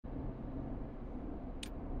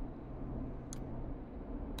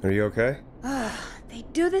Are you okay? Ugh, they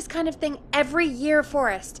do this kind of thing every year,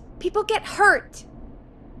 Forrest. People get hurt.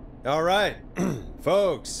 All right,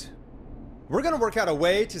 folks. We're gonna work out a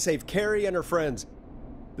way to save Carrie and her friends.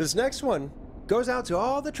 This next one goes out to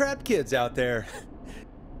all the trapped kids out there.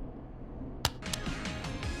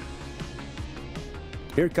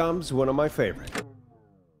 Here comes one of my favorites.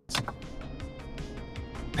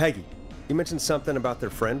 Peggy, you mentioned something about their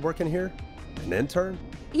friend working here? An intern?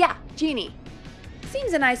 Yeah, Jeannie.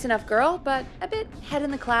 Seems a nice enough girl, but a bit head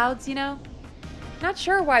in the clouds, you know? Not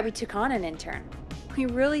sure why we took on an intern. We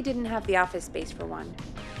really didn't have the office space for one.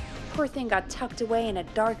 Poor thing got tucked away in a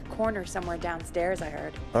dark corner somewhere downstairs, I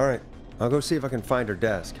heard. All right, I'll go see if I can find her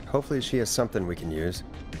desk. Hopefully she has something we can use.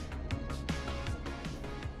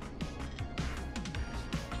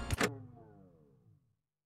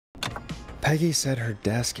 Peggy said her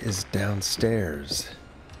desk is downstairs.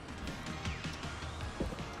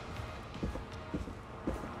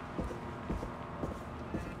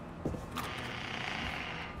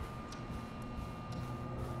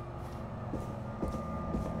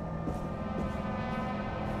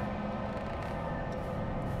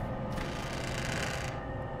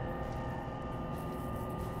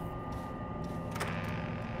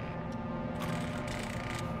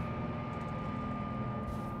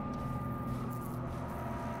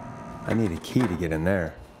 I need a key to get in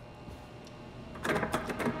there.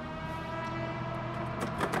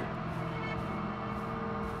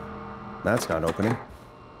 That's not opening.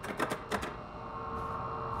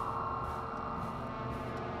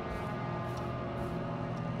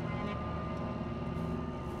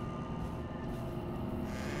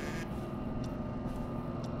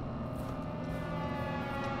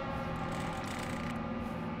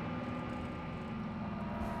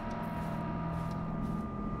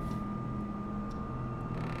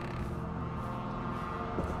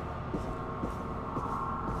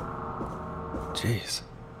 Jeez,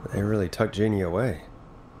 they really tucked Jeannie away.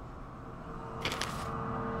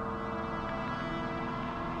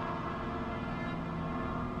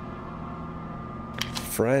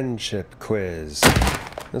 Friendship quiz.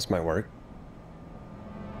 This might work.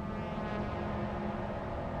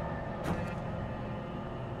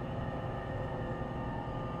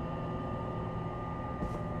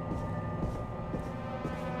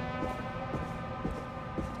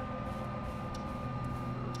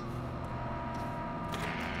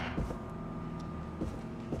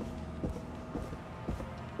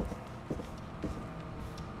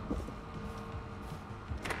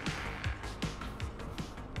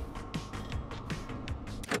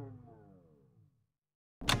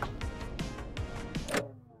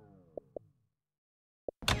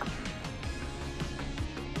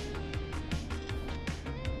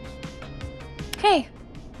 Hey,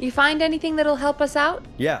 you find anything that'll help us out?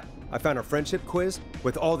 Yeah, I found a friendship quiz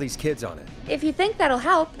with all these kids on it. If you think that'll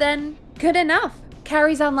help, then good enough.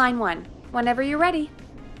 Carrie's on line 1, whenever you're ready.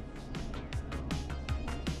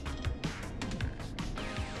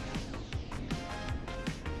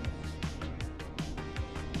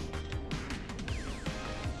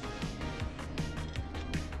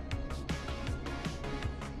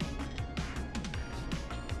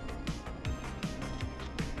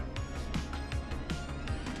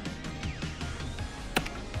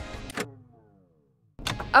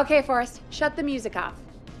 Okay, Forrest, shut the music off.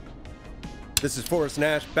 This is Forrest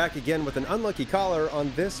Nash back again with an unlucky caller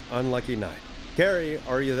on this unlucky night. Carrie,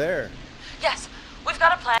 are you there? Yes, we've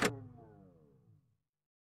got a plan.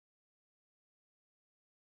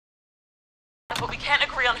 But we can't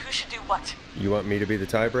agree on who should do what. You want me to be the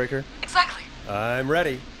tiebreaker? Exactly. I'm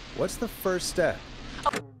ready. What's the first step?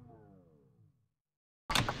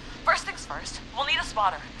 First things first, we'll need a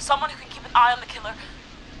spotter. Someone who can keep an eye on the killer.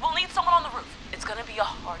 We'll need someone on the roof. It's gonna be a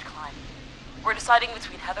hard climb. We're deciding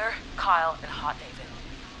between Heather, Kyle, and Hot David.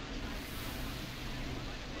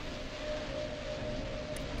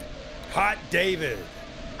 Hot David.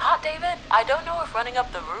 Hot David? I don't know if running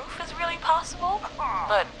up the roof is really possible,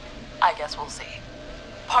 but I guess we'll see.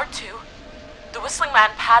 Part 2. The Whistling Man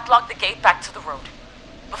padlocked the gate back to the road.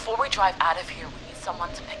 Before we drive out of here, we need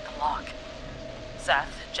someone to pick the lock.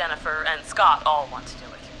 Seth, Jennifer, and Scott all want to do it.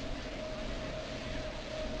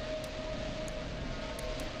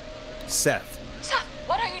 Seth. Seth,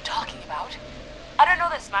 what are you talking about? I don't know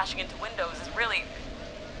that smashing into windows is really...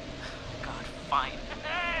 God, fine.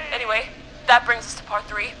 Anyway, that brings us to part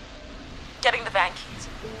 3. Getting the van keys.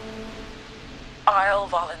 I'll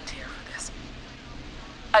volunteer for this.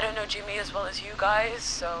 I don't know Jimmy as well as you guys,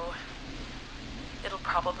 so... it'll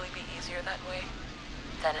probably be easier that way.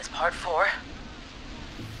 Then it's part 4.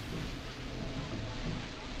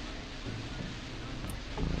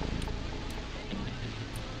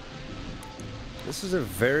 This is a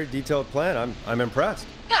very detailed plan. I'm impressed.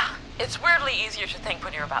 Yeah, it's weirdly easier to think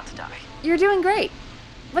when you're about to die. You're doing great.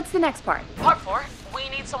 What's the next part? Part 4, we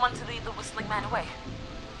need someone to lead the whistling man away.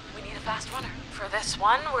 We need a fast runner. For this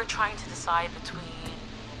one, we're trying to decide between...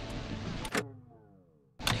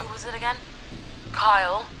 Who was it again?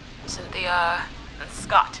 Kyle, Cynthia, and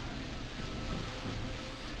Scott.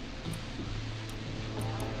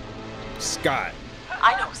 Scott.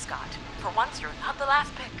 I know, Scott. For once, you're not the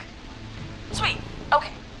last pick. Sweet.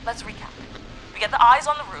 Okay, let's recap. We get the eyes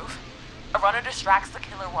on the roof. A runner distracts the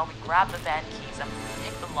killer while we grab the van keys and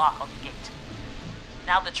pick the lock on the gate.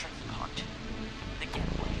 Now the tricky part. The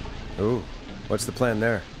getaway. Ooh, what's the plan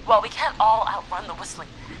there? Well, we can't all outrun the whistling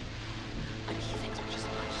man. But he thinks we're just a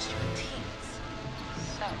bunch of stupid teens.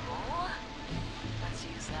 So, let's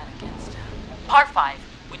use that against him. Part 5.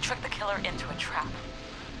 We trick the killer into a trap.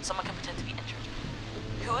 Someone can pretend to be injured.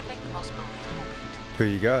 Who would make the most believable lead? Who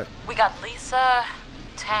you got? We got Lisa,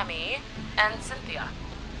 Tammy, and Cynthia.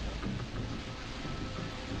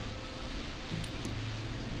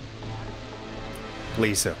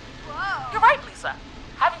 Lisa. You're right, Lisa.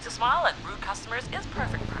 Having to smile at rude customers is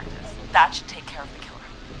perfect practice. That should take care of the killer.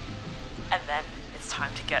 And then it's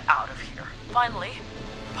time to get out of here. Finally,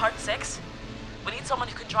 part 6. We need someone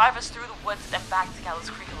who can drive us through the woods and back to Gallows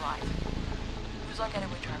Creek alive. Who's our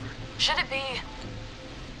getaway driver? Should it be...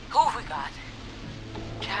 Who have we got?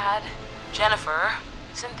 Chad, Jennifer,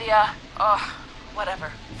 Cynthia,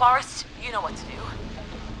 whatever. Forrest, you know what to do.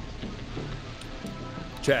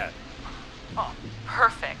 Chad. Oh,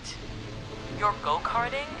 perfect. Your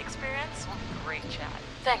go-karting experience will be great, Chad.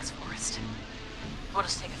 Thanks, Forrest. We'll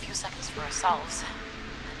just take a few seconds for ourselves,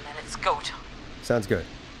 and then it's go time. Sounds good.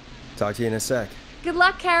 Talk to you in a sec. Good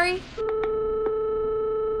luck, Carrie.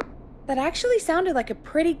 That actually sounded like a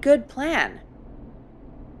pretty good plan.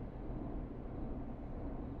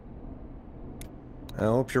 I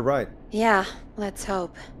hope you're right. Yeah, let's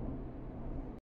hope.